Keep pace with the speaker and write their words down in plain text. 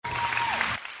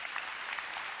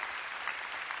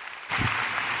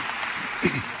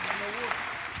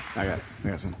I got it. I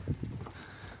got some.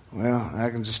 Well, I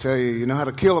can just tell you, you know how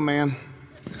to kill a man.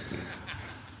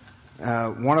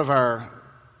 One of our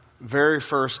very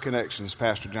first connections,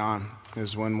 Pastor John,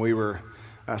 is when we were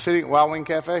sitting at Wild Wing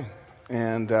Cafe,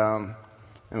 and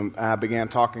I began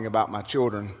talking about my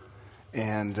children,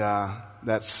 and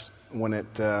that's when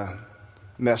it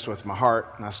messed with my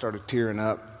heart, and I started tearing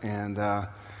up, and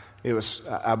it was,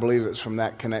 I believe it was from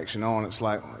that connection on. It's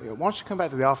like, why don't you come back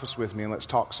to the office with me and let's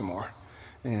talk some more,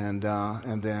 and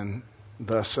then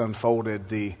thus unfolded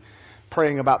the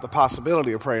praying about the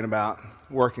possibility of praying about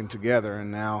working together,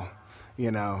 and now,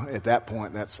 you know, at that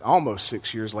point, that's almost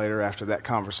 6 years later after that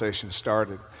conversation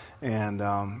started, and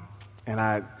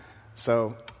I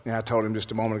told him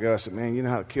just a moment ago, I said, man, you know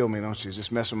how to kill me, don't you?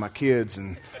 Just mess with my kids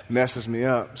and messes me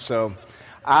up. So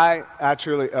I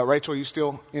truly, Rachel, are you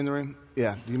still in the room?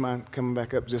 Yeah, do you mind coming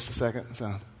back up just a second?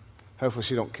 So hopefully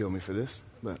she don't kill me for this,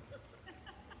 but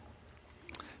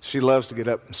she loves to get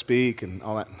up and speak and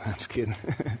all that. I'm just kidding.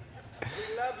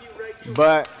 We love you, Rachel.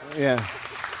 But, yeah.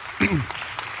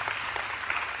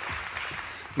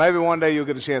 Maybe one day you'll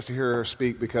get a chance to hear her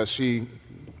speak, because she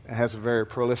has a very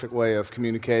prolific way of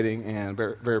communicating and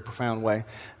very, very profound way.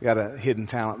 Got a hidden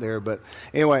talent there. But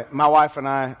anyway, my wife and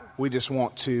I, we just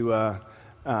want to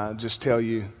just tell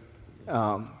you,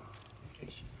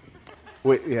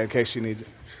 in case she needs it.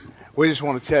 We just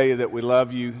want to tell you that we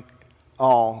love you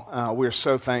all. We're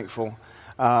so thankful.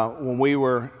 I'll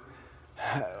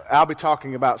be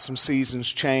talking about some seasons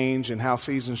change and how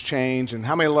seasons change, and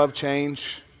how many love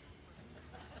change?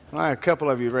 Well, a couple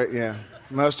of you, yeah.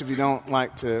 Most of you don't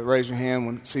like to raise your hand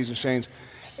when seasons change.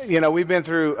 You know, we've been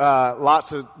through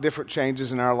lots of different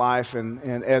changes in our life, and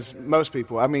as most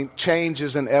people, I mean, change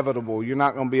is inevitable. You're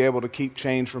not going to be able to keep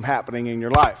change from happening in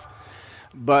your life.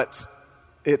 But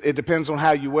it depends on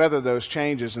how you weather those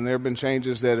changes, and there have been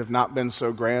changes that have not been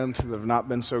so grand, that have not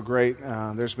been so great.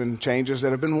 There's been changes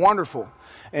that have been wonderful,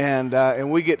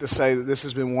 and we get to say that this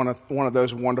has been one of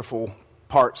those wonderful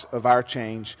parts of our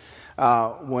change.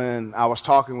 When I was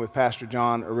talking with Pastor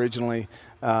John originally,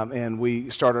 and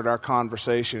we started our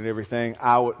conversation and everything,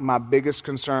 my biggest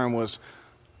concern was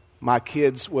my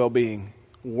kids' well-being.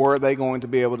 Were they going to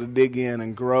be able to dig in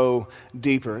and grow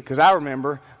deeper? Because I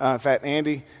remember, in fact,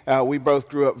 Andy, we both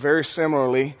grew up very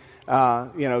similarly.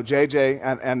 JJ,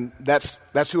 and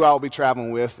that's who I'll be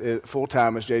traveling with full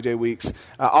time, is JJ Weeks.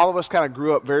 All of us kind of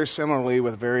grew up very similarly,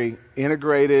 with very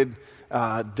integrated,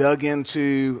 dug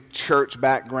into church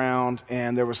background,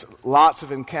 and there was lots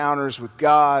of encounters with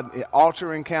God,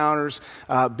 altar encounters,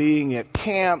 being at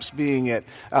camps, being at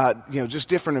just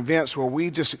different events where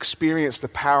we just experienced the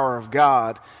power of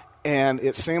God. And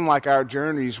it seemed like our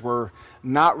journeys were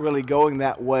not really going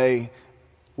that way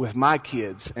with my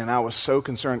kids, and I was so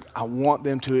concerned. I want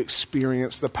them to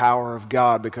experience the power of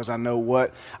God, because I know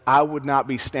what, I would not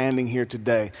be standing here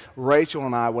today. Rachel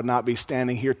and I would not be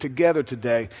standing here together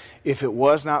today if it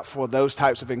was not for those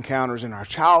types of encounters in our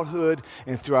childhood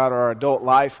and throughout our adult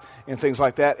life and things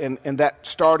like that. And that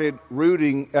started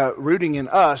rooting in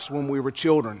us when we were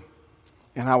children.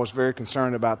 And I was very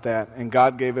concerned about that. And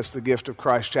God gave us the gift of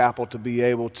Christ Chapel to be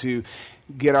able to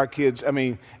get our kids. I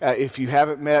mean, if you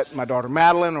haven't met my daughter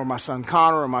Madeline, or my son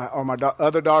Connor, or my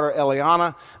other daughter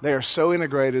Eliana, they are so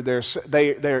integrated.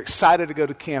 They're excited to go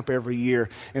to camp every year.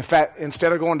 In fact,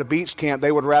 instead of going to beach camp,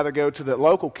 they would rather go to the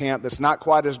local camp that's not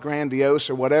quite as grandiose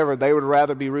or whatever. They would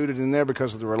rather be rooted in there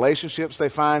because of the relationships they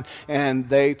find, and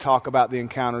they talk about the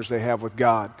encounters they have with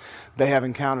God. They have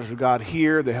encounters with God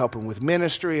here. They help them with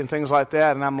ministry and things like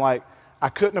that. And I'm like, I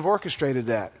couldn't have orchestrated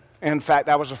that. In fact,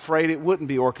 I was afraid it wouldn't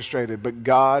be orchestrated, but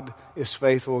God is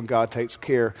faithful, and God takes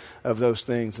care of those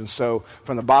things. And so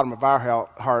from the bottom of our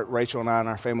heart, Rachel and I and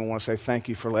our family want to say thank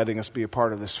you for letting us be a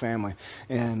part of this family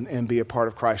and be a part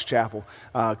of Christ Chapel.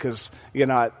 Because, you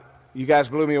guys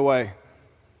blew me away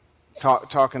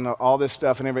talking all this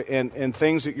stuff and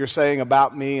things that you're saying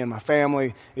about me and my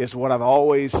family is what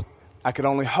I could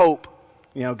only hope.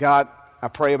 God, I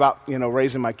pray about,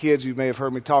 raising my kids. You may have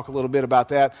heard me talk a little bit about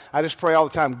that. I just pray all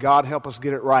the time, God, help us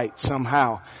get it right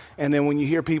somehow. And then when you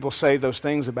hear people say those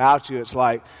things about you, it's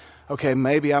like, okay,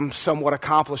 maybe I'm somewhat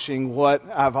accomplishing what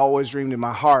I've always dreamed in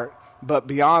my heart. But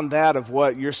beyond that of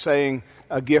what you're saying,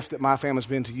 a gift that my family's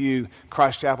been to you,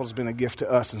 Christ Chapel has been a gift to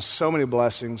us in so many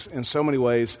blessings, in so many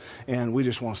ways, and we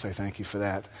just want to say thank you for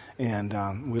that.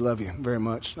 And we love you very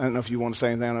much. I don't know if you want to say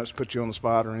anything. I don't put you on the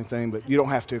spot or anything, but you don't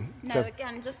have to. No, So,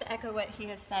 again, just to echo what he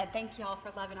has said, thank you all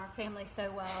for loving our family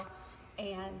so well.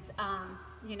 And,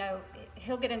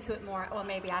 he'll get into it more. Well,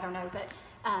 maybe, I don't know. But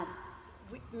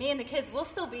me and the kids will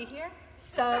still be here.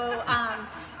 So,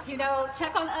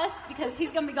 check on us because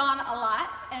he's going to be gone a lot.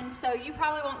 And so you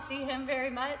probably won't see him very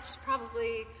much,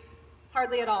 probably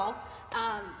hardly at all.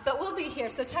 But we'll be here.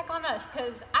 So check on us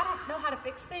because I don't know how to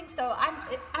fix things. So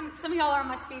some of y'all are on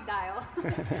my speed dial.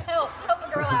 help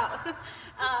a girl out.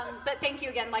 But thank you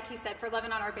again, like he said, for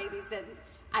loving on our babies. That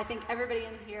I think everybody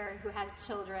in here who has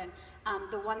children,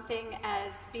 the one thing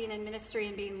as being in ministry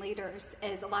and being leaders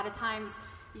is a lot of times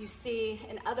you see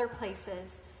in other places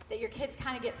that your kids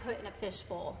kind of get put in a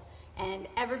fishbowl. And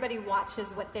everybody watches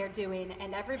what they're doing,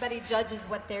 and everybody judges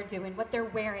what they're doing, what they're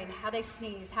wearing, how they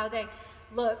sneeze, how they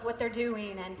look, what they're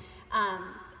doing. And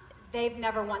they've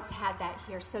never once had that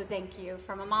here, so thank you.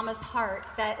 From a mama's heart,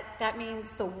 that means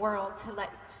the world to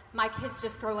let my kids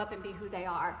just grow up and be who they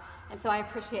are. And so I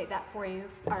appreciate that for you,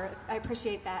 or I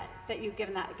appreciate that you've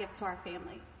given that gift to our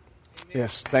family.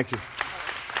 Yes, thank you.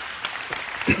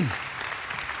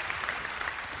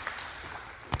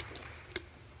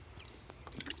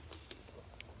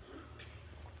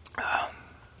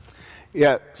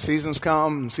 Yeah, seasons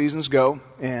come and seasons go,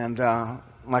 and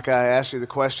like I asked you the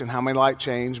question, how many like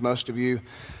change? Most of you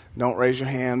don't raise your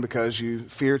hand because you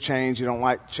fear change, you don't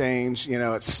like change.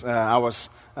 I was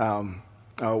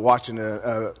watching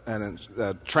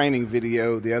a training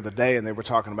video the other day, and they were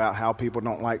talking about how people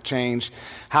don't like change.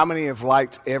 How many have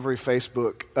liked every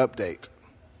Facebook update?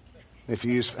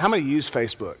 How many use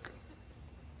Facebook?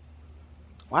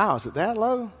 Wow, is it that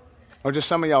low? Or just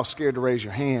some of y'all scared to raise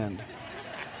your hand?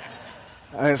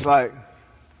 And it's like,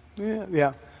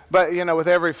 yeah. But, with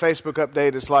every Facebook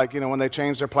update, it's like, when they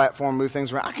change their platform, move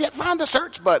things around, I can't find the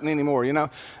search button anymore,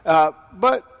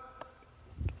 But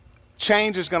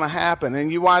change is going to happen.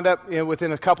 And you wind up,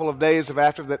 within a couple of days of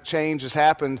after that change has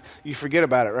happened, you forget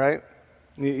about it, right?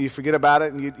 You forget about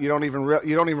it, and you don't even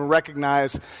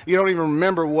recognize, you don't even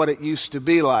remember what it used to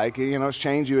be like. It's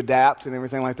change, you adapt and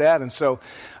everything like that. And so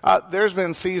there's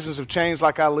been seasons of change,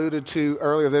 like I alluded to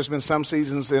earlier. There's been some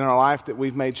seasons in our life that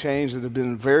we've made change that have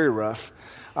been very rough.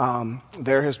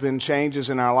 There has been changes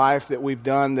in our life that we've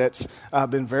done that's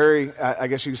been very, I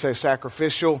guess you could say,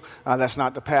 sacrificial. That's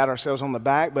not to pat ourselves on the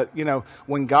back, but,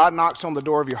 when God knocks on the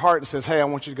door of your heart and says, hey, I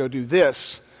want you to go do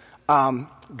this,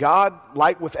 God,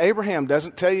 like with Abraham,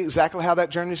 doesn't tell you exactly how that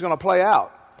journey is going to play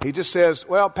out. He just says,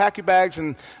 well, pack your bags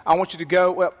and I want you to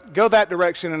go that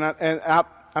direction and I'm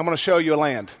going to show you a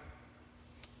land.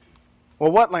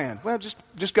 Well, what land? Well,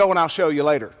 just go and I'll show you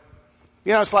later.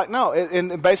 It's like, no.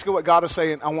 And basically what God is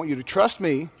saying, I want you to trust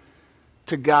me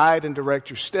to guide and direct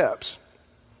your steps.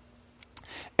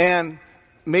 And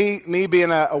me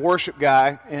being a worship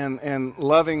guy and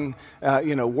loving,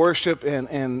 worship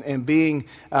and being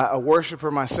a worshiper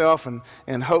myself,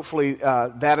 and hopefully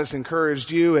that has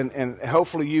encouraged you, and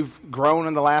hopefully you've grown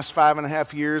in the last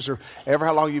 5.5 years, or ever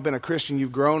how long you've been a Christian,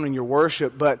 you've grown in your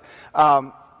worship. But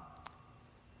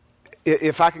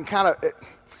if I can kind of,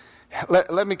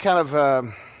 let me kind of,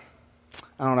 I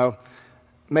don't know,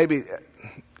 maybe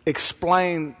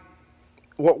explain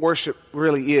what worship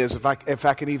really is, if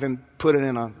I can even put it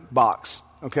in a box,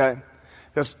 okay?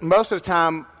 Because most of the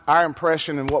time, our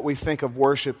impression and what we think of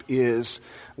worship is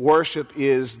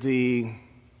the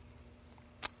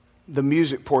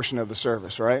music portion of the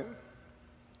service, right?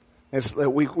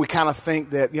 We kind of think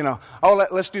that,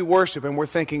 let's do worship, and we're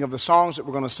thinking of the songs that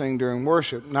we're going to sing during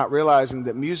worship, not realizing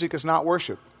that music is not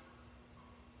worship.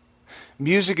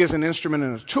 Music is an instrument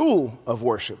and a tool of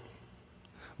worship.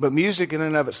 But music in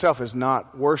and of itself is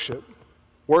not worship.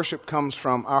 Worship comes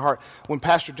from our heart. When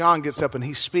Pastor John gets up and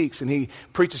he speaks and he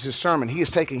preaches his sermon, he is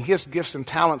taking his gifts and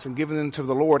talents and giving them to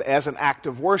the Lord as an act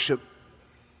of worship.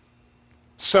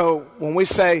 So when we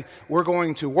say we're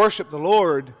going to worship the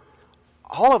Lord,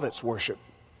 all of it's worship.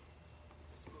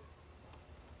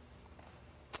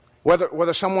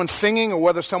 Whether someone's singing or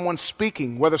whether someone's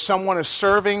speaking, whether someone is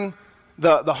serving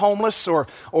the homeless or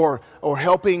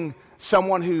helping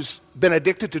someone who's been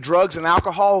addicted to drugs and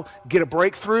alcohol get a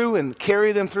breakthrough and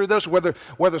carry them through those,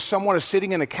 whether someone is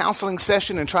sitting in a counseling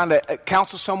session and trying to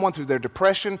counsel someone through their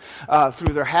depression,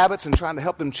 through their habits, and trying to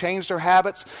help them change their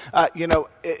habits,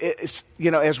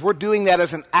 as we're doing that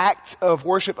as an act of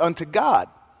worship unto God.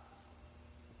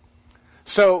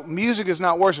 So music is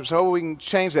not worship, so we can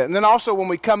change that. And then also when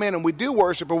we come in and we do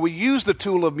worship, or we use the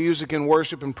tool of music in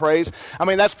worship and praise,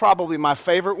 that's probably my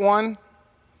favorite one,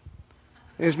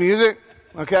 is music,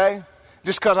 okay?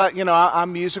 Just because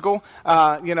I'm musical.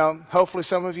 Hopefully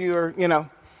some of you are,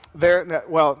 there.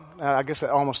 Well, I guess that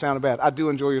almost sounded bad. I do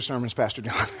enjoy your sermons, Pastor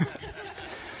John.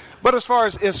 But as far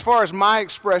as my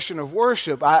expression of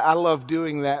worship, I love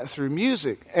doing that through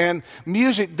music. And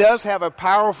music does have a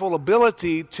powerful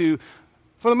ability to,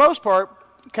 for the most part,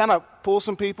 kind of pull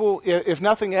some people. If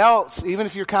nothing else, even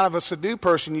if you're kind of a Sadhu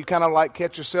person, you kind of like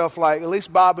catch yourself like at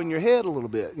least bobbing your head a little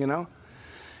bit, you know.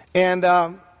 And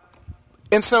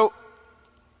so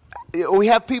we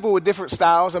have people with different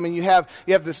styles. I mean, you have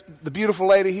the beautiful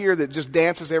lady here that just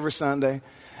dances every Sunday,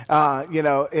 you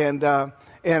know, and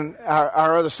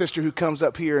our other sister who comes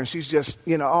up here and she's just,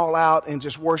 you know, all out and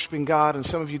just worshiping God. And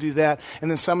some of you do that. And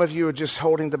then some of you are just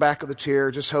holding the back of the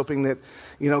chair, just hoping that,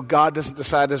 you know, God doesn't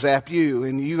decide to zap you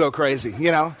and you go crazy,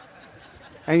 you know,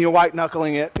 and you're white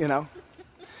knuckling it, you know.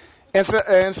 And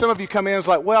some of you come in and it's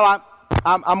like, well,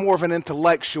 I'm more of an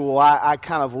intellectual. I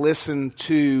kind of listen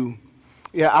to.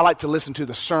 Yeah, I like to listen to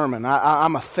the sermon.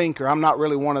 I'm a thinker. I'm not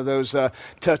really one of those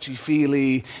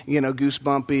touchy-feely, you know,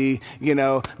 goosebumpy, you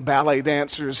know, ballet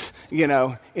dancers, you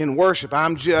know, in worship.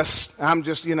 I'm just,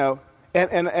 you know,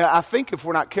 and I think if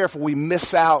we're not careful, we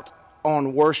miss out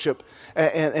on worship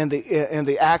and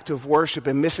the act of worship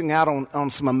and missing out on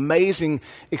some amazing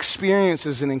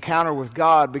experiences and encounter with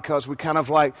God because we kind of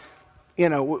like, you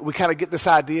know, we kind of get this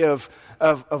idea of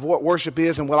what worship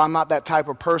is, and well, I'm not that type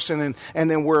of person,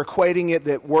 and then we're equating it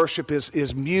that worship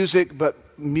is music, but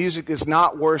music is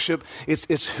not worship.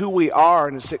 It's who we are,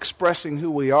 and it's expressing who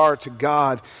we are to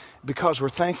God because we're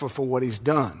thankful for what He's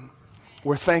done.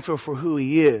 We're thankful for who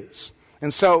He is.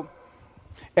 And so,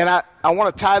 and I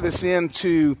want to tie this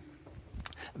into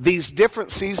these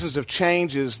different seasons of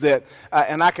changes that,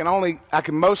 and I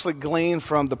can mostly glean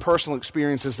from the personal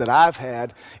experiences that I've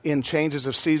had in changes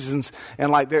of seasons.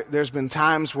 And like there's been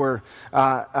times where,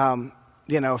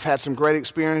 you know, I've had some great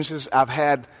experiences. I've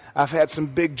had some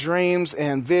big dreams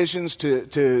and visions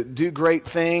to do great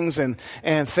things and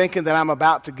thinking that I'm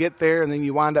about to get there. And then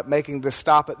you wind up making this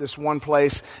stop at this one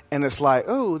place and it's like,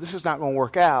 oh, this is not going to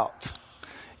work out.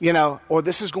 You know, or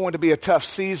this is going to be a tough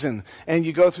season, and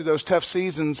you go through those tough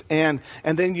seasons, and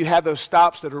then you have those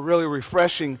stops that are really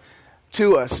refreshing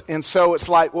to us. And so it's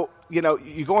like, well, you know,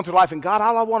 you're going through life, and God,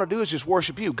 all I want to do is just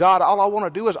worship you. God, all I want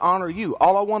to do is honor you.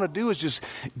 All I want to do is just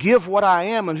give what I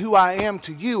am and who I am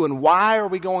to you. And why are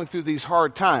we going through these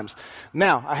hard times?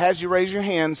 Now, I had you raise your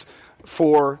hands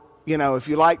for, you know, if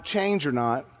you like change or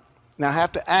not. Now, I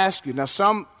have to ask you. Now,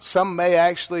 some may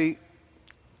actually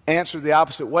answer the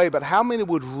opposite way, but how many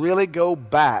would really go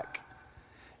back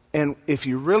and if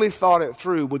you really thought it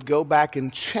through, would go back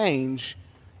and change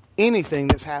anything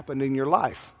that's happened in your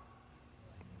life?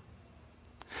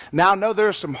 Now, I know there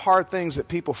are some hard things that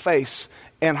people face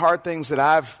and hard things that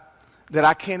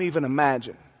I can't even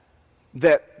imagine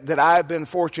that I've been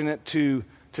fortunate to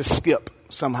skip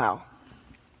somehow.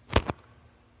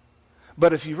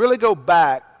 But if you really go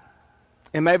back,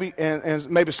 and maybe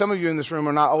some of you in this room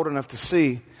are not old enough to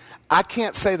see, I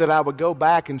can't say that I would go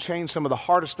back and change some of the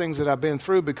hardest things that I've been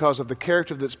through because of the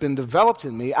character that's been developed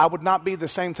in me. I would not be the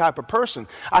same type of person.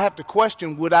 I have to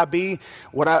question, would I be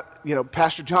what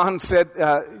Pastor John said,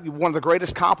 one of the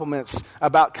greatest compliments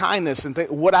about kindness, and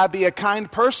would I be a kind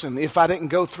person if I didn't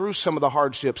go through some of the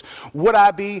hardships? Would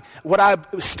I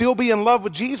still be in love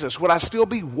with Jesus? Would I still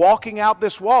be walking out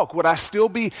this walk? Would I still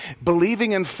be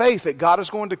believing in faith that God is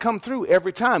going to come through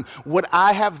every time? Would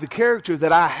I have the character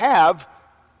that I have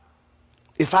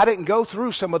if I didn't go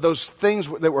through some of those things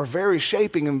that were very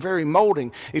shaping and very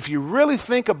molding? If you really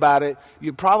think about it,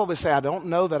 you'd probably say, I don't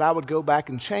know that I would go back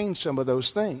and change some of those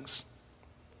things,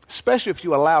 especially if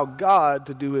you allow God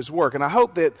to do His work. And I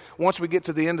hope that once we get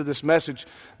to the end of this message,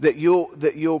 that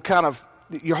you'll kind of,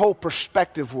 your whole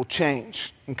perspective will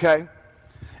change, okay?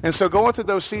 And so going through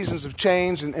those seasons of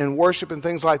change and worship and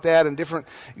things like that and different,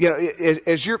 you know,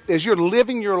 as you're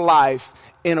living your life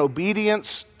in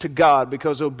obedience to God,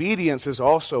 because obedience is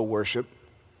also worship.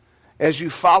 As you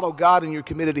follow God and you're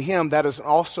committed to Him, that is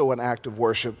also an act of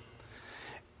worship.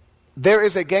 There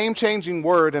is a game-changing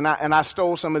word, and I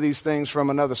stole some of these things from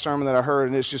another sermon that I heard,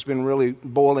 and it's just been really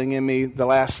boiling in me the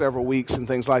last several weeks and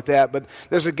things like that. But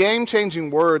there's a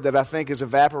game-changing word that I think is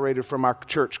evaporated from our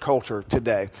church culture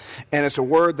today. And it's a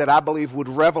word that I believe would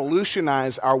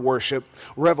revolutionize our worship,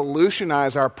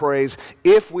 revolutionize our praise,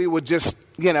 if we would just,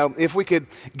 you know, if we could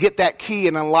get that key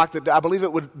and unlock I believe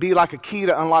it would be like a key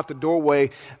to unlock the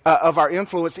doorway of our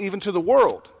influence even to the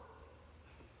world.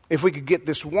 If we could get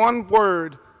this one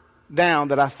word down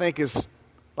that I think is,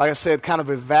 like I said, kind of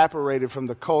evaporated from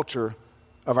the culture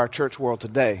of our church world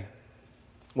today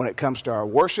when it comes to our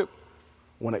worship,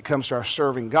 when it comes to our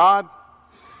serving God.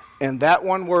 And that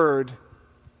one word,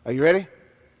 are you ready?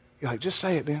 You're like, just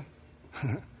say it, man.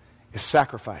 It's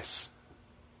sacrifice.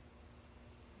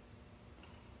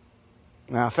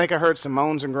 Now, I think I heard some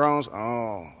moans and groans.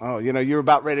 Oh, you know, you're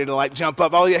about ready to like jump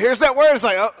up. Oh, yeah, here's that word. It's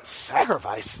like, oh,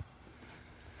 sacrifice.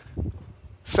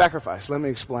 Sacrifice, let me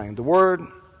explain. The word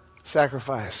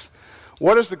Sacrifice.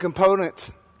 What is the component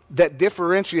that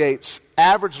differentiates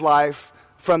average life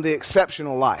from the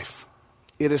exceptional life?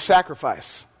 It is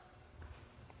sacrifice.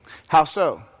 How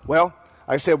so? Well,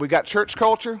 like I said, we got church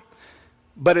culture,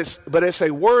 but it's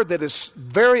a word that is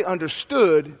very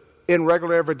understood in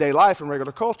regular everyday life and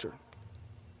regular culture.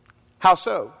 How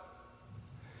so?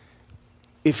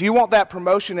 If you want that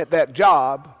promotion at that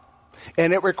job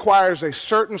and it requires a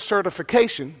certain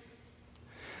certification,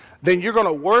 then you're going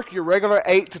to work your regular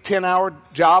 8 to 10 hour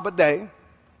job a day,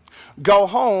 go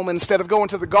home, and instead of going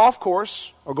to the golf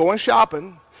course or going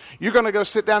shopping, you're going to go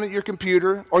sit down at your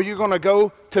computer, or you're going to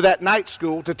go to that night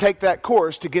school to take that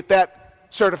course to get that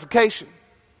certification.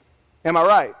 Am I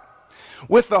right?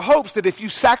 With the hopes that if you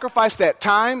sacrifice that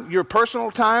time, your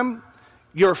personal time,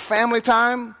 your family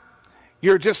time,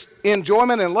 your just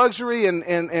enjoyment and luxury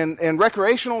and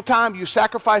recreational time, you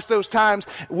sacrifice those times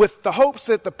with the hopes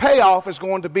that the payoff is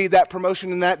going to be that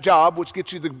promotion in that job, which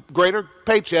gets you the greater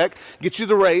paycheck, gets you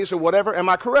the raise or whatever. Am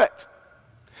I correct?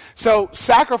 So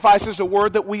sacrifice is a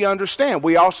word that we understand.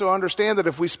 We also understand that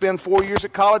if we spend 4 years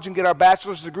at college and get our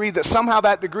bachelor's degree, that somehow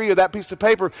that degree or that piece of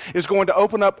paper is going to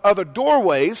open up other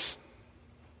doorways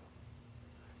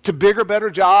to bigger,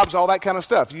 better jobs, all that kind of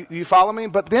stuff. You follow me?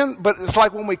 But it's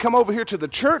like when we come over here to the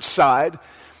church side,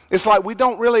 it's like we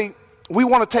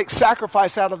want to take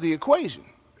sacrifice out of the equation.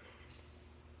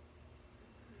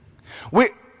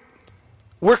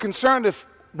 We're concerned if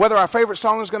whether our favorite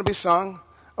song is going to be sung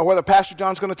or whether Pastor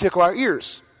John's going to tickle our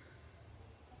ears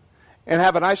and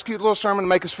have a nice, cute little sermon to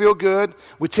make us feel good.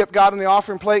 We tip God in the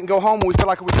offering plate and go home and we feel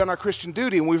like we've done our Christian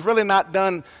duty, and we've really not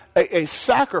done a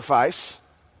sacrifice.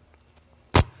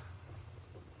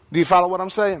 Do you follow what I'm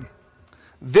saying?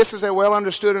 This is a well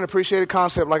understood and appreciated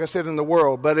concept, like I said, in the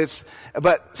world,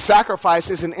 but sacrifice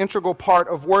is an integral part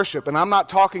of worship. And I'm not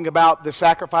talking about the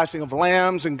sacrificing of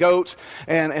lambs and goats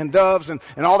and doves and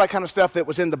all that kind of stuff that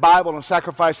was in the Bible and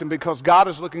sacrificing, because God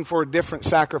is looking for a different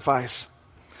sacrifice.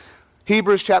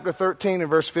 Hebrews chapter 13 and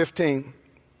verse 15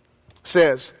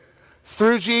 says,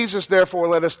 "Through Jesus, therefore,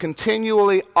 let us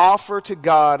continually offer to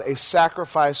God a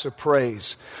sacrifice of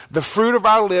praise, the fruit of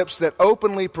our lips that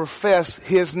openly profess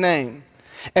His name.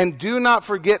 And do not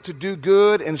forget to do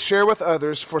good and share with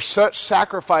others, for such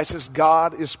sacrifices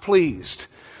God is pleased."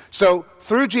 So,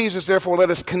 through Jesus, therefore,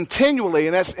 let us continually,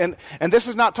 and this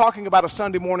is not talking about a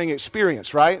Sunday morning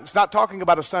experience, right? It's not talking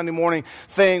about a Sunday morning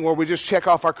thing where we just check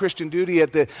off our Christian duty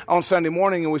on Sunday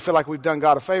morning and we feel like we've done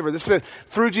God a favor. This is,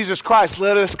 through Jesus Christ,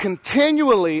 let us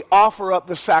continually offer up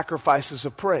the sacrifices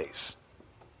of praise.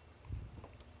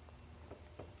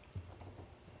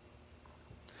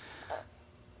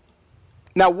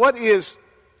 Now, what is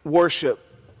worship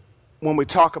when we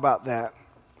talk about that?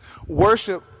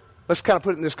 Worship, let's kind of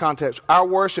put it in this context. Our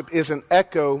worship is an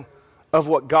echo of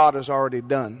what God has already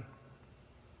done.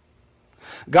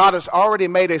 God has already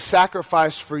made a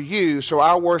sacrifice for you, so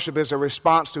our worship is a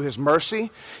response to His mercy,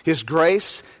 His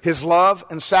grace, His love,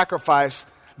 and sacrifice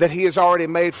that He has already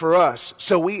made for us.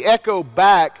 So we echo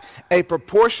back a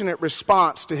proportionate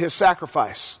response to His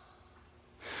sacrifice.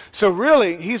 So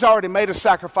really, He's already made a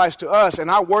sacrifice to us, and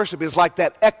our worship is like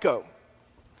that echo.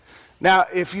 Now,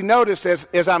 if you notice,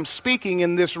 as I'm speaking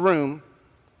in this room,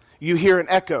 you hear an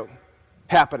echo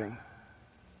happening.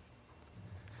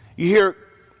 You hear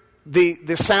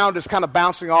the sound is kind of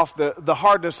bouncing off the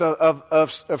hardness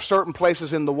of certain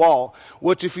places in the wall,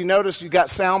 which, if you notice, you got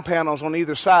sound panels on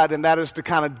either side, and that is to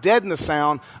kind of deaden the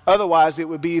sound. Otherwise, it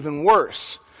would be even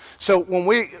worse. So when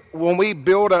we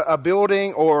build a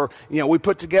building, or we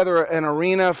put together an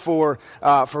arena for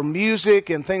music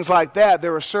and things like that,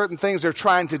 there are certain things they're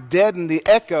trying to deaden the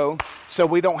echo, so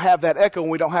we don't have that echo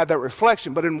and we don't have that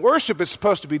reflection. But in worship, it's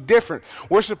supposed to be different.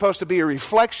 We're supposed to be a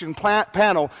reflection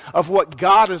panel of what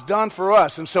God has done for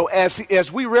us. And so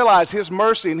as we realize His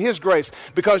mercy and His grace,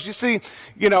 because you see,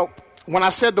 when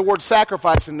I said the word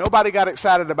sacrifice, and nobody got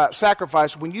excited about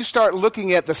sacrifice, when you start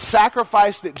looking at the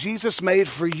sacrifice that Jesus made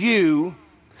for you,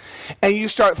 and you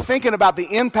start thinking about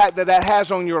the impact that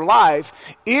has on your life,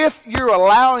 if you're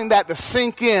allowing that to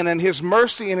sink in, and His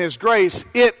mercy and His grace,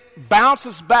 it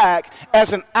bounces back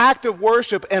as an act of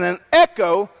worship and an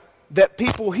echo that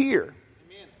people hear.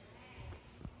 Amen.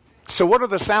 So what are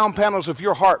the sound panels of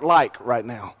your heart like right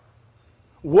now?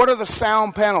 What are the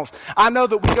sound panels? I know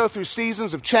that we go through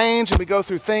seasons of change and we go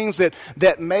through things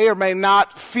that may or may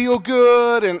not feel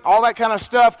good and all that kind of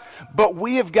stuff, but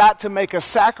we have got to make a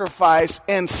sacrifice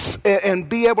and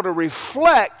be able to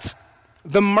reflect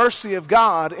the mercy of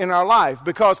God in our life,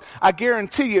 because I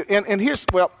guarantee you, and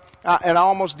I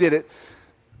almost did it,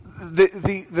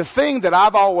 the thing that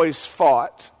I've always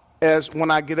fought as when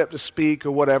I get up to speak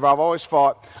or whatever. I've always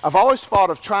thought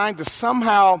of trying to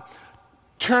somehow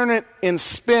turn it and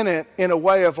spin it in a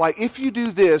way of like, if you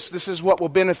do this, this is what will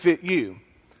benefit you.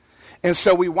 And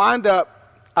so we wind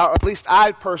up, or at least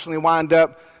I personally wind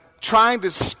up, trying to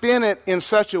spin it in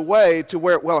such a way to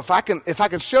where, well, if I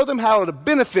can show them how to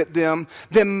benefit them,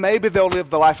 then maybe they'll live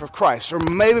the life of Christ, or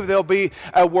maybe they'll be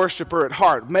a worshiper at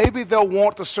heart. Maybe they'll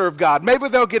want to serve God. Maybe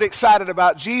they'll get excited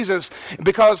about Jesus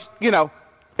because,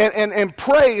 and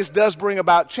praise does bring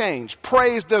about change.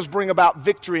 Praise does bring about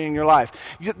victory in your life.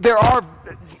 There are,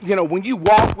 when you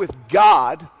walk with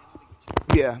God,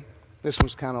 this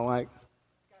was kind of like,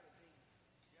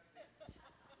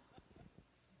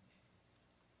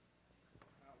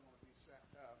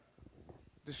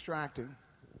 distracting.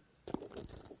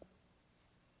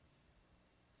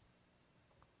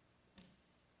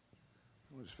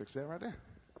 We'll just fix that right there.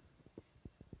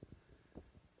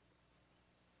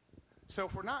 So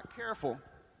if we're not careful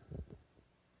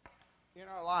in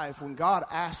our life, when God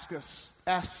asks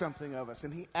something of us,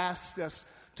 and He asks us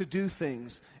to do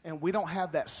things, and we don't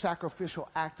have that sacrificial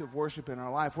act of worship in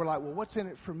our life, we're like, well, what's in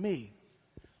it for me?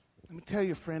 Let me tell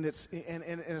you, friend, it's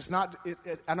not.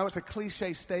 I know it's a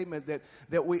cliche statement that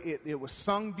it was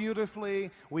sung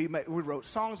beautifully. We wrote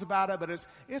songs about it, but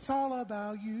it's all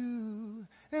about you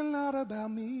and not about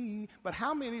me. But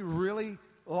how many really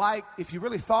if you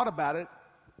really thought about it,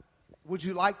 would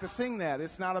you like to sing that?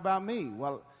 It's not about me.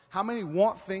 Well, how many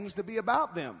want things to be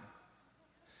about them?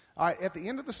 All right, at the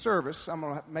end of the service, I'm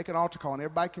going to make an altar call, and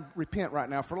everybody can repent right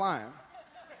now for lying.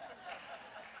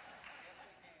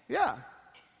 Yeah.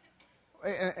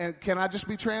 And can I just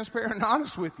be transparent and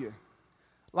honest with you?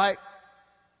 I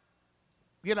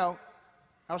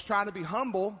was trying to be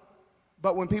humble,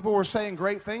 but when people were saying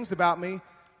great things about me,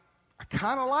 I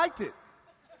kind of liked it.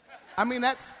 I mean,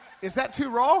 is that too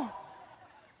raw?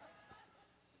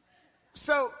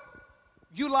 So,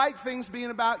 you like things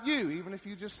being about you, even if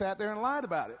you just sat there and lied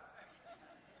about it.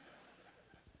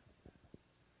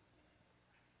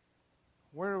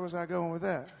 Where was I going with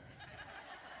that?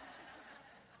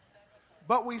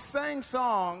 But we sang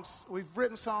songs, we've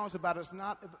written songs about it's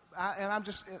not,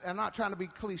 I'm not trying to be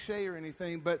cliche or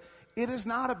anything, but it is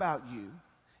not about you.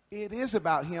 It is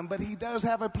about Him, but He does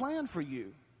have a plan for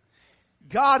you.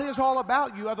 God is all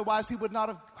about you, otherwise He would not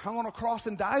have hung on a cross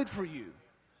and died for you.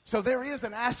 So there is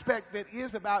an aspect that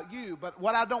is about you, but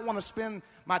what I don't want to spend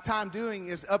my time doing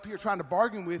is up here trying to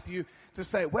bargain with you to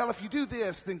say, well, if you do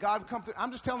this, then God will come through.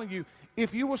 I'm just telling you,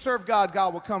 if you will serve God,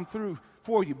 God will come through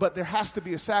for you, but there has to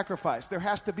be a sacrifice. There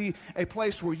has to be a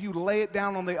place where you lay it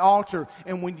down on the altar,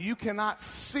 and when you cannot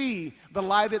see the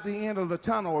light at the end of the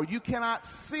tunnel, or you cannot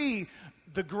see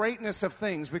the greatness of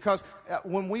things, because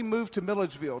when we moved to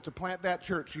Milledgeville to plant that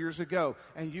church years ago,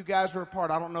 and you guys were a part,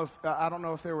 I don't know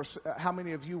if there was how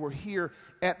many of you were here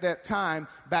at that time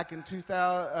back in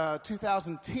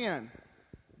 2010.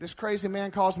 This crazy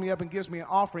man calls me up and gives me an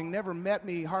offering, never met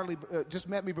me, just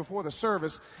met me before the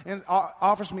service, and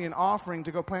offers me an offering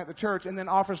to go plant the church, and then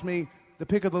offers me the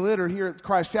pick of the litter here at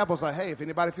Christ Chapel. It's like, hey, if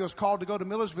anybody feels called to go to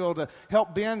Milledgeville to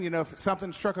help Ben, if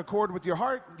something struck a chord with your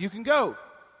heart, you can go.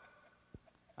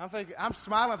 I'm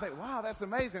smiling, I think, wow, that's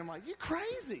amazing. I'm like, you're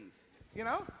crazy,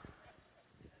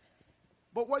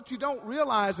 But what you don't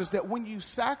realize is that when you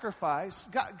sacrifice,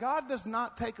 God does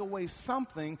not take away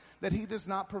something that He does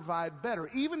not provide better.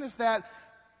 Even if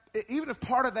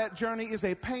part of that journey is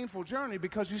a painful journey,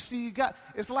 because you see,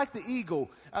 it's like the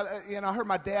eagle. I heard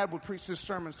my dad would preach this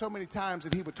sermon so many times,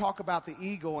 and he would talk about the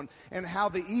eagle and how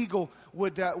the eagle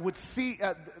would see.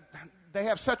 They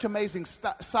have such amazing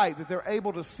sight that they're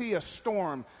able to see a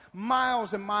storm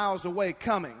miles and miles away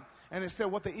coming. And it said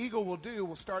what the eagle will do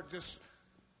will start just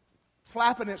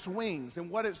flapping its wings, and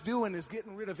what it's doing is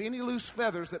getting rid of any loose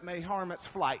feathers that may harm its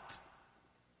flight.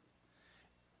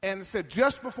 And it said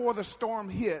just before the storm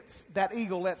hits, that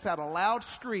eagle lets out a loud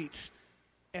screech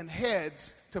and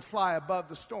heads to fly above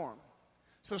the storm.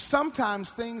 So sometimes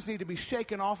things need to be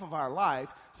shaken off of our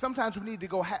life. Sometimes we need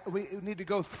to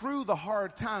go through the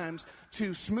hard times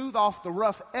to smooth off the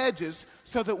rough edges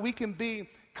so that we can be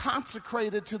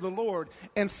consecrated to the Lord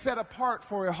and set apart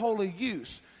for a holy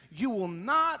use. You will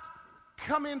not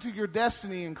come into your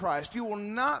destiny in Christ. You will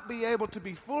not be able to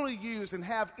be fully used and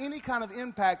have any kind of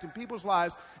impact in people's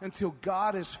lives until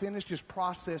God has finished His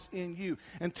process in you,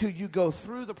 until you go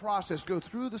through the process, go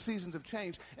through the seasons of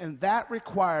change, and that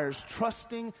requires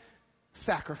trusting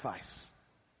sacrifice.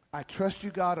 I trust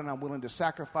you, God, and I'm willing to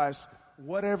sacrifice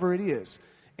whatever it is.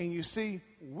 And you see,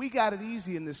 we got it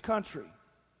easy in this country.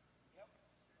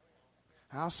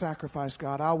 I'll sacrifice,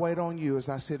 God. I'll wait on you as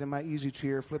I sit in my easy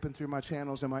chair flipping through my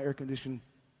channels in my air-conditioned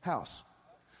house.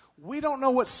 we don't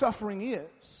know what suffering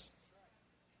is.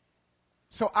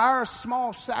 So our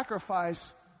small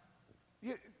sacrifice,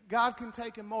 God can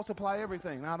take and multiply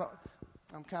everything. Now,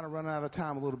 I'm kind of running out of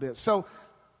time a little bit. So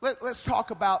let's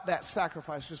talk about that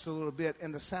sacrifice just a little bit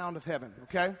in the sound of heaven,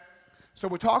 okay? So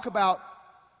we talk about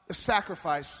the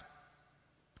sacrifice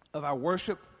of our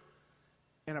worship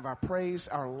and of our praise,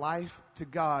 our life to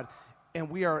God. And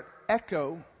we're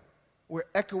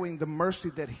echoing the mercy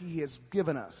that he has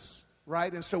given us,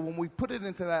 right? And so when we put it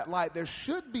into that light, there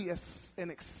should be an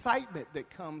excitement that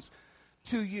comes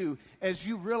to you as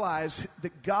you realize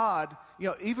that God,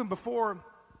 even before,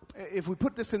 if we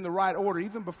put this in the right order,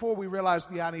 even before we realize,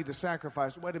 I need to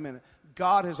sacrifice, wait a minute,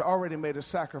 God has already made a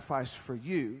sacrifice for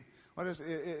you. And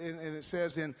it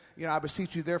says I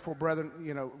beseech you therefore, brethren,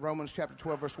 Romans chapter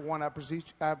 12, verse 1, I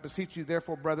beseech you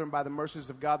therefore, brethren, by the mercies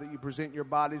of God, that you present your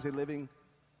bodies a living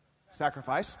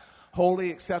sacrifice,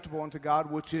 holy, acceptable unto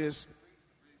God, which is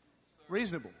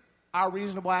reasonable. Our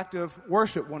reasonable act of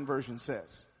worship, one version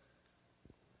says.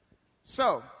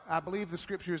 So, I believe the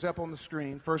scripture is up on the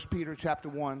screen. 1 Peter chapter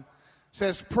 1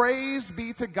 says, praise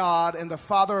be to God and the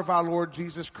Father of our Lord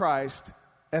Jesus Christ,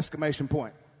 exclamation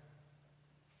point.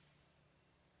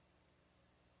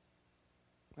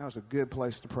 That was a good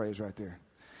place to praise right there.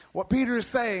 What Peter is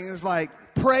saying is like,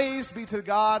 praise be to the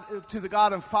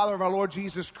God and Father of our Lord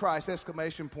Jesus Christ,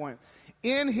 exclamation point.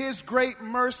 In his great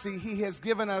mercy, he has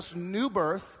given us new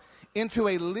birth into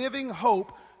a living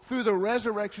hope through the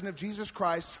resurrection of Jesus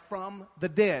Christ from the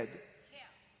dead. Yeah.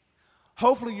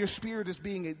 Hopefully your spirit is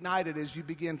being ignited as you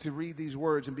begin to read these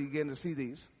words and begin to see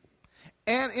these.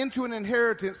 And into an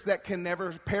inheritance that can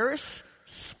never perish,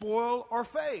 spoil, or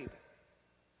fade.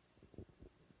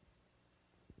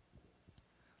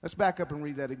 Let's back up and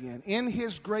read that again. In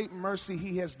his great mercy,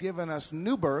 he has given us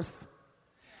new birth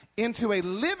into a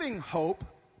living hope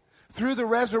through the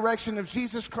resurrection of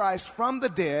Jesus Christ from the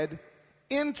dead,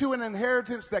 into an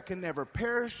inheritance that can never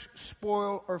perish,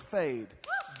 spoil, or fade.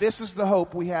 This is the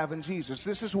hope we have in Jesus.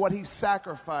 This is what he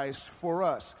sacrificed for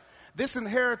us. This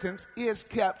inheritance is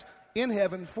kept in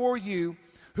heaven for you,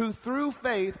 who through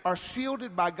faith are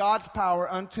shielded by God's power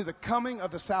unto the coming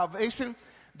of the salvation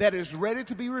that is ready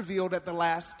to be revealed at the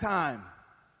last time.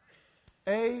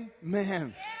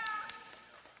 Amen.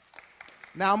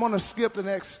 Now I'm going to skip the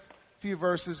next few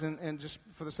verses and just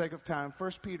for the sake of time.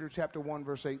 1 Peter chapter 1,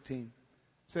 verse 18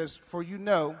 says, for you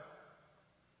know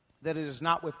that it is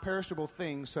not with perishable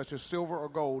things such as silver or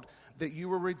gold that you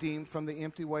were redeemed from the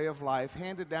empty way of life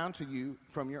handed down to you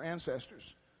from your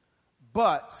ancestors,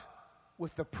 but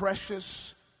with the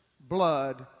precious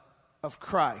blood of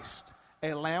Christ,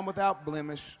 a lamb without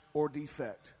blemish or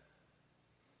defect.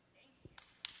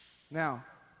 Now,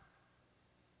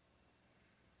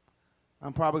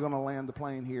 I'm probably going to land the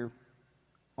plane here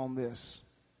on this.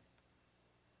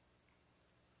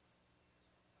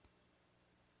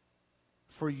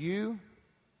 For you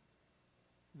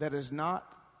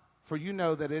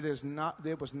know that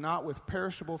it was not with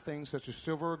perishable things such as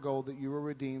silver or gold that you were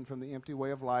redeemed from the empty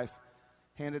way of life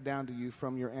handed down to you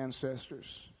from your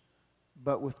ancestors,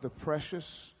 but with the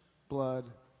precious blood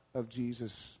of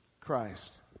Jesus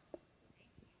Christ.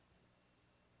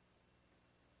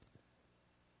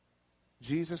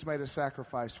 Jesus made a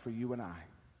sacrifice for you and I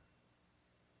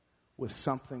with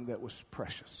something that was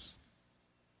precious.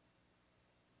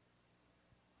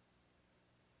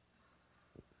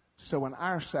 So in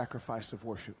our sacrifice of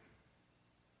worship,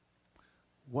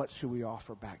 what should we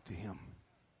offer back to him?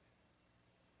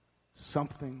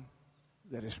 Something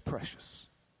that is precious.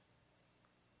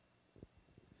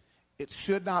 It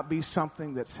should not be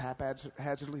something that's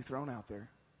haphazardly thrown out there.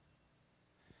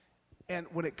 And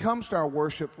when it comes to our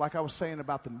worship, like I was saying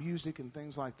about the music and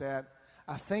things like that,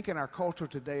 I think in our culture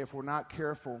today, if we're not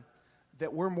careful,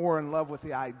 that we're more in love with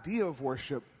the idea of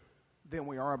worship than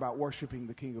we are about worshiping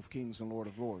the King of Kings and Lord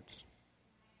of Lords.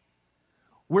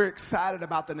 We're excited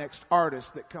about the next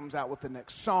artist that comes out with the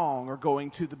next song, or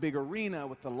going to the big arena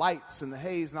with the lights and the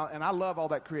haze. And I love all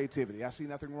that creativity. I see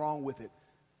nothing wrong with it.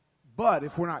 But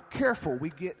if we're not careful, we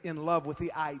get in love with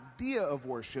the idea of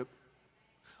worship,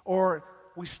 or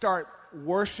we start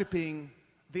worshiping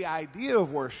the idea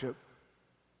of worship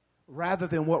rather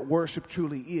than what worship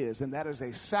truly is, and that is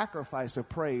a sacrifice of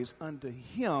praise unto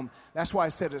him. That's why I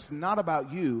said it's not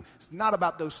about you. It's not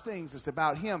about those things. It's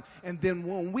about him. And then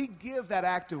when we give that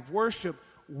act of worship,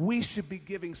 we should be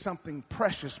giving something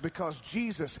precious, because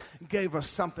Jesus gave us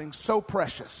something so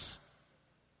precious,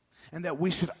 and that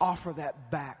we should offer that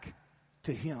back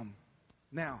to him.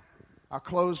 Now, I'll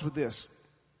close with this.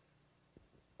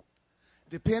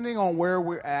 Depending on where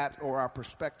we're at or our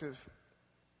perspective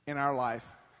in our life,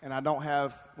 and I don't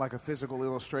have like a physical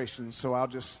illustration, so I'll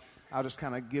just I'll just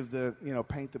kind of give the,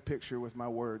 paint the picture with my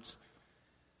words.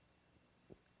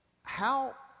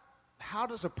 How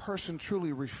does a person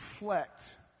truly reflect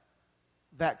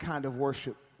that kind of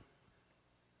worship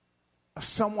of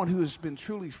someone who has been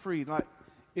truly freed? Like,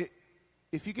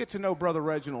 if you get to know Brother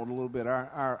Reginald a little bit,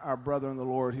 our brother in the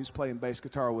Lord who's playing bass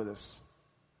guitar with us,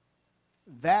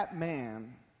 that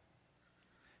man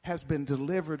has been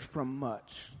delivered from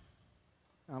much.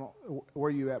 Where are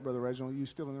you at, Brother Reginald? Are you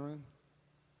still in the room?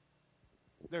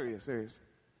 There he is.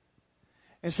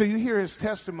 And so you hear his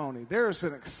testimony. There is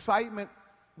an excitement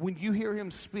when you hear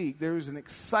him speak. There is an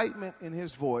excitement in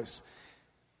his voice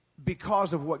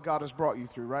because of what God has brought you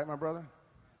through. Right, my brother?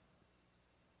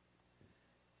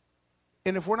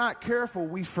 And if we're not careful,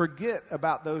 we forget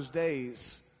about those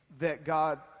days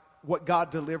what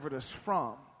God delivered us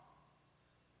from.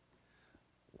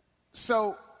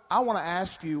 So I want to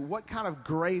ask you, what kind of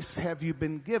grace have you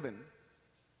been given?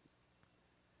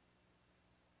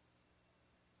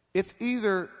 It's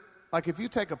either, like if you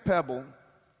take a pebble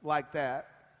like that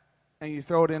and you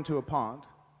throw it into a pond,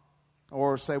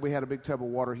 or say we had a big tub of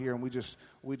water here and we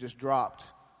just dropped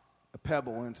a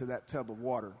pebble into that tub of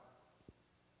water.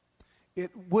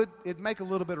 It'd make a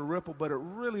little bit of ripple, but it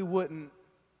really wouldn't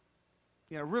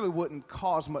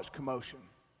cause much commotion.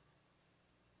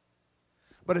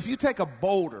 But if you take a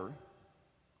boulder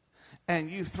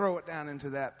and you throw it down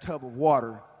into that tub of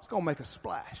water, it's going to make a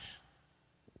splash.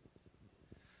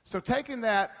 So taking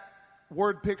that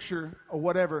word picture or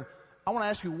whatever, I want to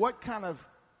ask you, what kind of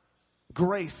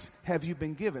grace have you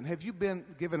been given? Have you been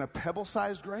given a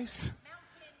pebble-sized grace?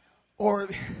 Or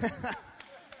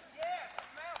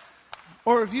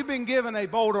have you been given a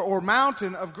boulder or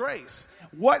mountain of grace?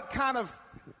 What kind of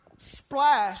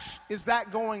splash is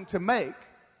that going to make?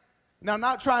 Now,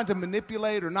 not trying to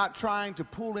manipulate or not trying to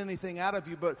pull anything out of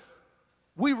you, but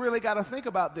we really got to think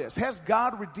about this. Has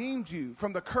God redeemed you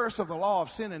from the curse of the law of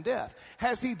sin and death?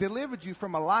 Has he delivered you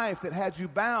from a life that had you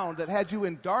bound, that had you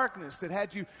in darkness, that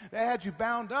had you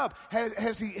bound up?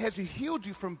 Has he healed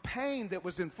you from pain that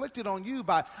was inflicted on you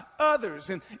by others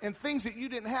and things that you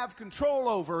didn't have control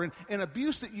over and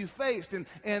abuse that you faced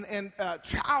and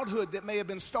childhood that may have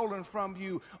been stolen from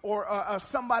you, or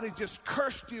somebody just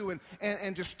cursed you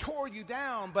and just tore you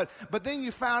down. But then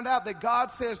you found out that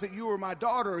God says that you are my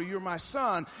daughter or you're my son.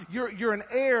 You're an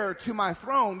heir to my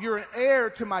throne. You're an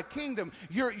heir to my kingdom.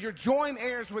 You're joint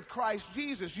heirs with Christ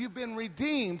Jesus. You've been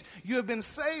redeemed. You have been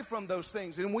saved from those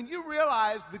things. And when you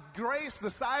realize the grace, the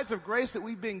size of grace that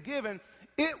we've been given,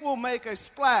 it will make a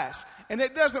splash. And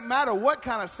it doesn't matter what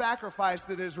kind of sacrifice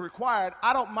that is required.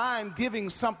 I don't mind giving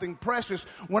something precious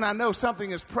when I know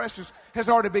something as precious has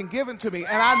already been given to me.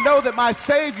 And I know that my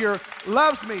Savior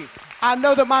loves me. I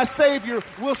know that my Savior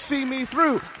will see me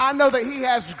through. I know that he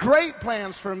has great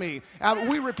plans for me.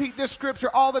 We repeat this scripture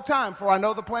all the time. For I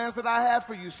know the plans that I have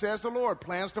for you, says the Lord.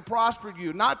 Plans to prosper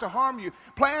you, not to harm you.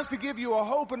 Plans to give you a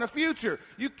hope and a future.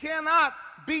 You cannot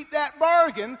beat that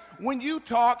bargain when you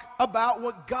talk about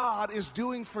what God is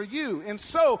doing for you. And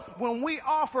so when we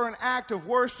offer an act of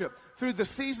worship through the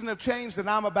season of change that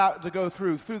I'm about to go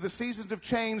through the seasons of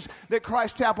change that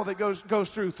Christ Chapel that goes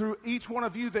through each one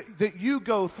of you that you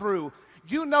go through,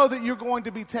 you know that you're going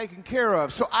to be taken care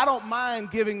of. So I don't mind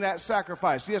giving that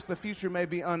sacrifice. Yes, the future may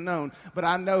be unknown, but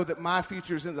I know that my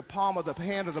future is in the palm of the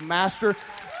hand of the master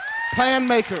plan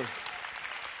maker.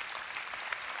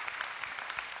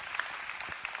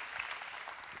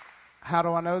 How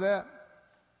do I know that?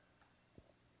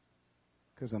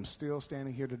 Because I'm still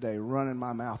standing here today running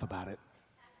my mouth about it.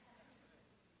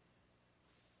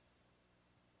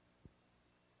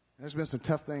 There's been some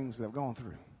tough things that I've gone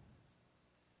through.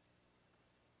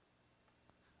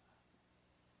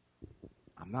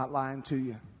 I'm not lying to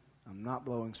you. I'm not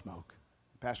blowing smoke.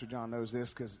 Pastor John knows this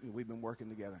because we've been working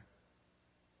together.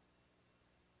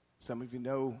 Some of you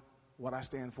know what I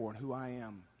stand for and who I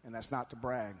am, and that's not to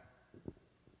brag.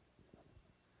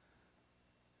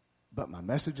 But my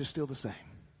message is still the same.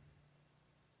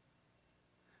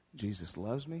 Jesus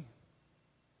loves me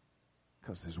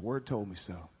because his word told me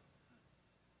so.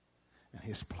 And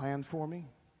his plan for me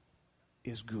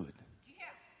is good.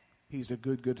 He's a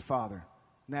good, good father.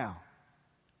 Now,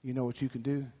 you know what you can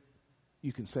do?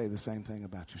 You can say the same thing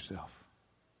about yourself.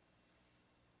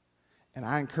 And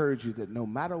I encourage you that no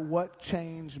matter what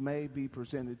change may be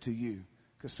presented to you,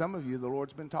 because some of you, the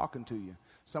Lord's been talking to you.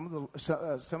 Some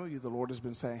of you, the Lord has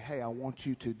been saying, hey, I want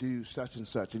you to do such and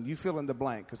such. And you fill in the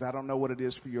blank because I don't know what it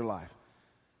is for your life.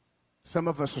 Some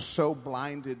of us are so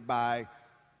blinded by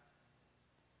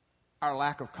our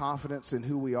lack of confidence in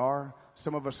who we are.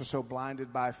 Some of us are so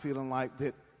blinded by feeling like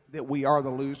that we are the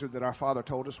loser that our Father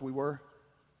told us we were.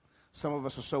 Some of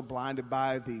us are so blinded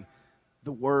by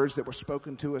the words that were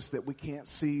spoken to us that we can't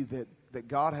see that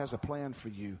God has a plan for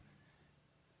you.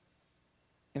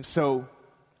 And so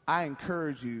I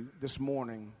encourage you this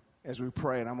morning as we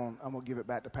pray, and I'm going to give it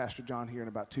back to Pastor John here in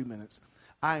about 2 minutes.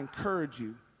 I encourage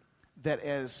you that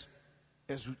as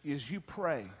you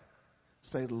pray,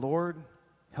 say, Lord,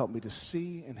 help me to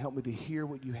see and help me to hear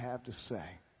what you have to say.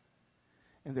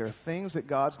 And there are things that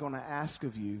God's going to ask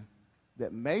of you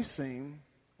that may seem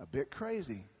a bit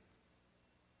crazy.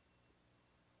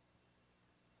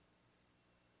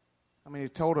 I mean, he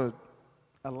told a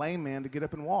lame man to get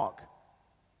up and walk.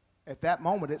 At that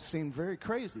moment, it seemed very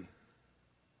crazy.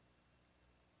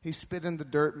 He spit in the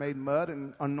dirt, made mud,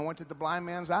 and anointed the blind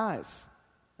man's eyes.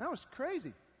 That was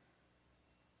crazy.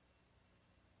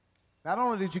 Not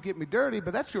only did you get me dirty,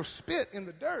 but that's your spit in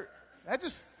the dirt.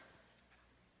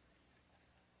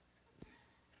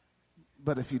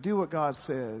 But if you do what God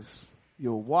says,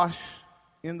 you'll wash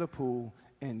in the pool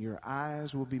and your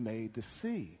eyes will be made to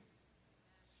see.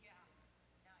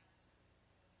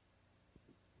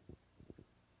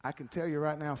 I can tell you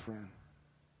right now, friend,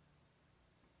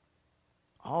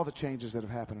 all the changes that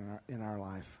have happened in our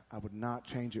life, I would not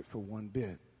change it for one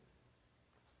bit.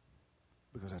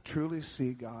 Because I truly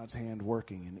see God's hand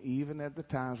working. And even at the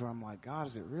times where I'm like, God,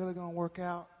 is it really going to work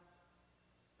out?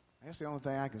 I guess the only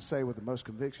thing I can say with the most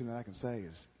conviction that I can say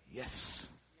is,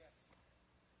 yes.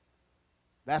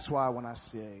 That's why when I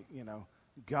say,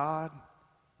 God,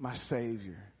 my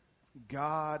Savior,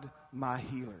 God, my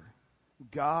healer,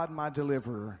 God, my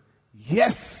deliverer,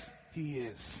 yes, He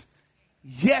is.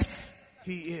 Yes,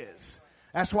 He is.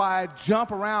 That's why I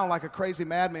jump around like a crazy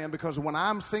madman, because when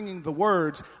I'm singing the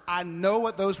words, I know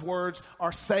what those words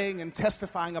are saying and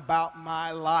testifying about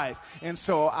my life. And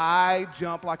so I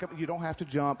jump you don't have to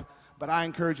jump, but I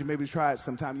encourage you maybe to try it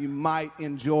sometime. You might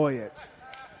enjoy it.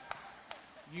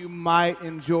 You might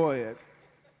enjoy it.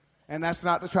 And that's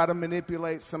not to try to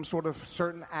manipulate some sort of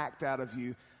certain act out of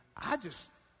you.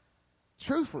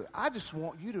 Truthfully, I just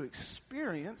want you to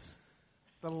experience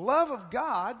the love of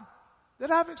God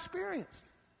that I've experienced.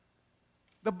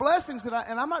 The blessings and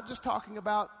I'm not just talking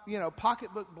about,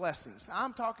 pocketbook blessings.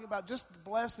 I'm talking about just the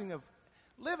blessing of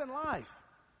living life.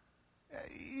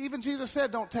 Even Jesus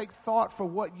said, don't take thought for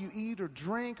what you eat or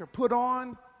drink or put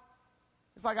on.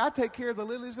 It's like, I take care of the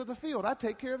lilies of the field. I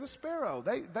take care of the sparrow.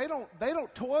 They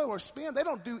don't toil or spin. They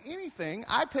don't do anything.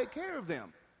 I take care of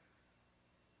them.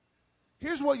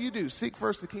 Here's what you do. Seek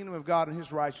first the kingdom of God and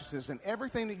His righteousness, and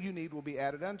everything that you need will be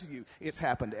added unto you. It's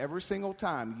happened every single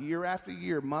time, year after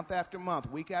year, month after month,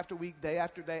 week after week, day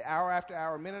after day, hour after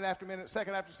hour, minute after minute,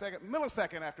 second after second,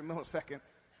 millisecond after millisecond.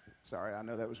 Sorry, I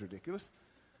know that was ridiculous.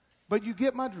 But you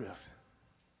get my drift.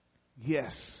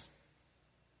 Yes,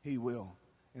 He will.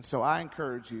 And so I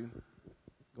encourage you,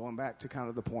 going back to kind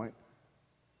of the point,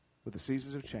 with the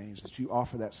seasons of change, that you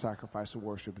offer that sacrifice of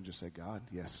worship and just say, God,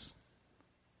 yes,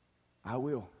 I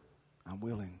will. I'm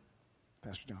willing.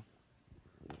 Pastor John.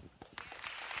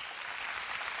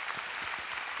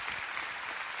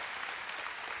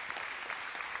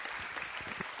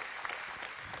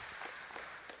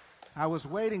 I was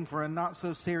waiting for a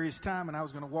not-so-serious time, and I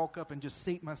was going to walk up and just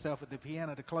seat myself at the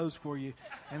piano to close for you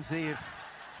and see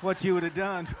what you would have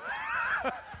done.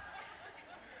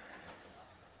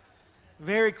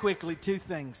 Very quickly, two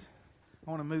things.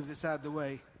 I want to move this out of the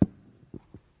way.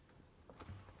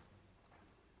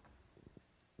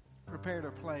 Prepare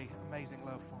to play Amazing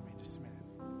Love for me just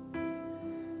a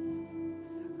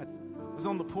minute. I was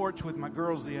on the porch with my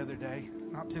girls the other day,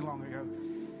 not too long ago.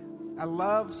 I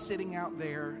love sitting out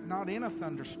there, not in a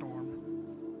thunderstorm,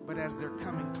 but as they're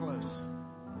coming close.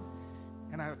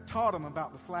 And I taught them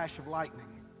about the flash of lightning.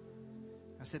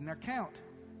 I said, now count.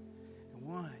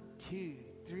 1, 2,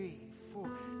 3,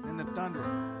 4. Then the thunder.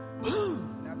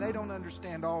 Boom! Now they don't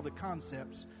understand all the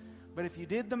concepts, but if you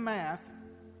did the math,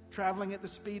 traveling at the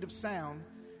speed of sound,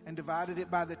 and divided it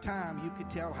by the time, you could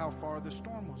tell how far the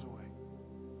storm was away.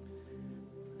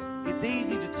 It's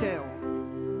easy to tell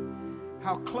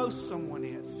how close someone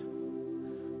is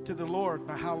to the Lord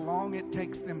by how long it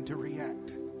takes them to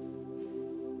react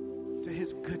to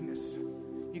His goodness.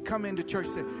 You come into church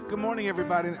and say, good morning,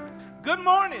 everybody. Good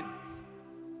morning.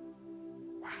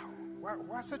 Wow,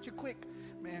 why such a quick?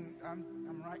 Man,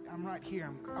 I'm right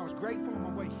here. I was grateful on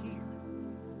my way here.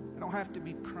 I don't have to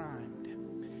be primed.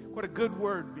 What a good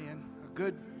word, Ben. A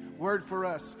good word for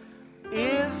us.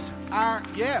 Yes,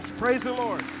 praise the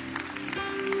Lord.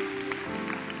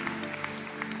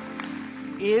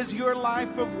 Is your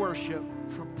life of worship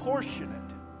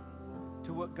proportionate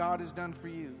to what God has done for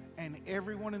you? And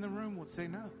everyone in the room would say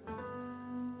no.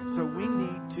 So we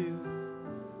need to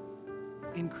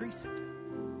increase it.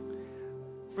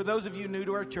 For those of you new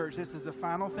to our church, this is the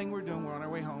final thing we're doing. We're on our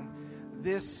way home.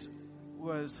 This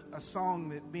was a song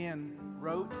that Ben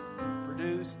wrote,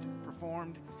 produced,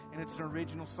 performed, and it's an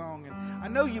original song. And I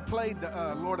know you played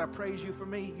the Lord, I Praise You for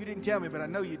Me. You didn't tell me, but I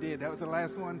know you did. That was the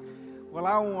last one. Well,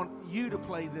 I want you to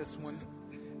play this one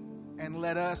and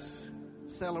let us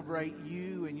celebrate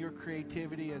you and your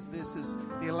creativity, as this is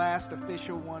the last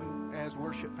official one as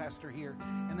worship pastor here.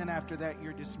 And then after that,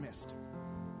 you're dismissed.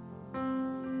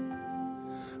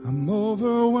 I'm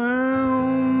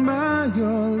overwhelmed by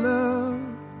your love,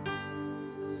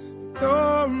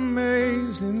 your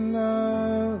amazing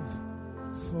love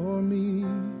for me.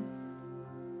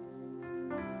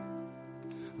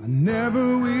 I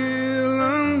never will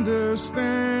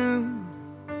understand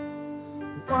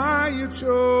why you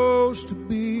chose to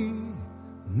be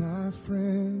my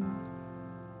friend.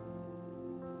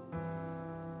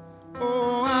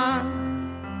 Oh,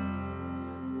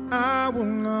 I will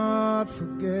not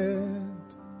forget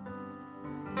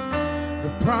the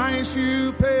price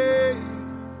you paid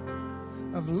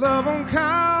of love on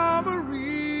Calvary.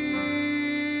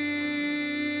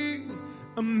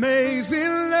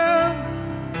 Amazing love,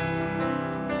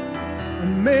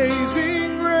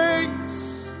 amazing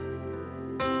grace.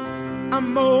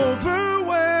 I'm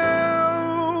overwhelmed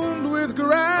with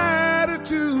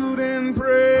gratitude and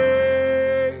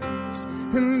praise,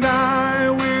 and I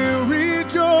will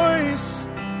rejoice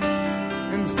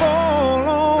and fall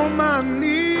on my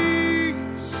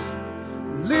knees,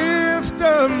 lift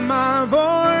up my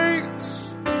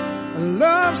voice, a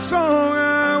love song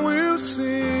I will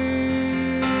sing.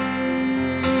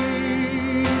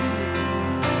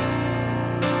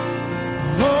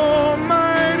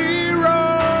 Almighty Rock,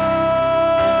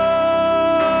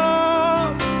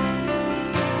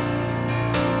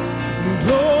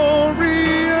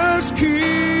 glorious King,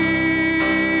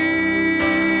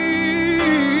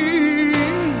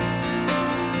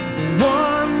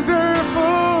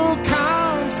 wonderful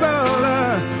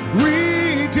Counselor,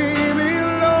 redeeming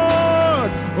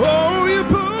Lord. Oh, you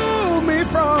pulled me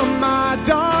from my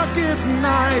darkest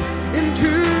night into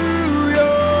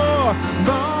your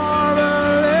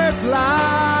marvelous light.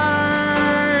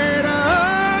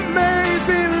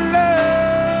 Amazing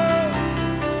love,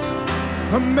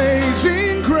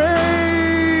 amazing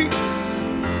grace.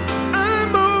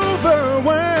 I'm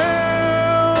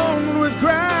overwhelmed with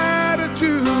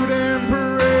gratitude and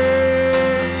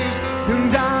praise,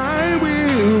 and I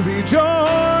will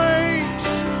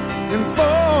rejoice and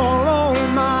fall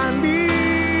on my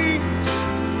knees,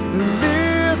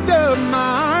 lift up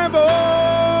my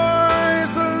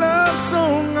voice, a love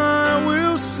song I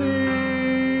will sing,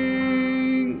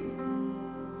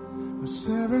 a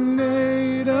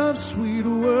serenade of sweet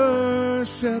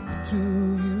worship to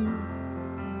you,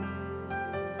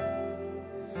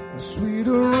 a sweet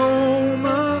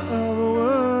aroma of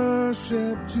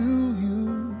worship to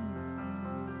you,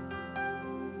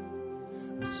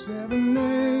 a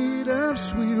serenade of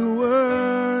sweet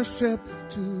worship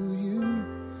to you,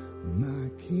 my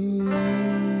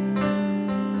King.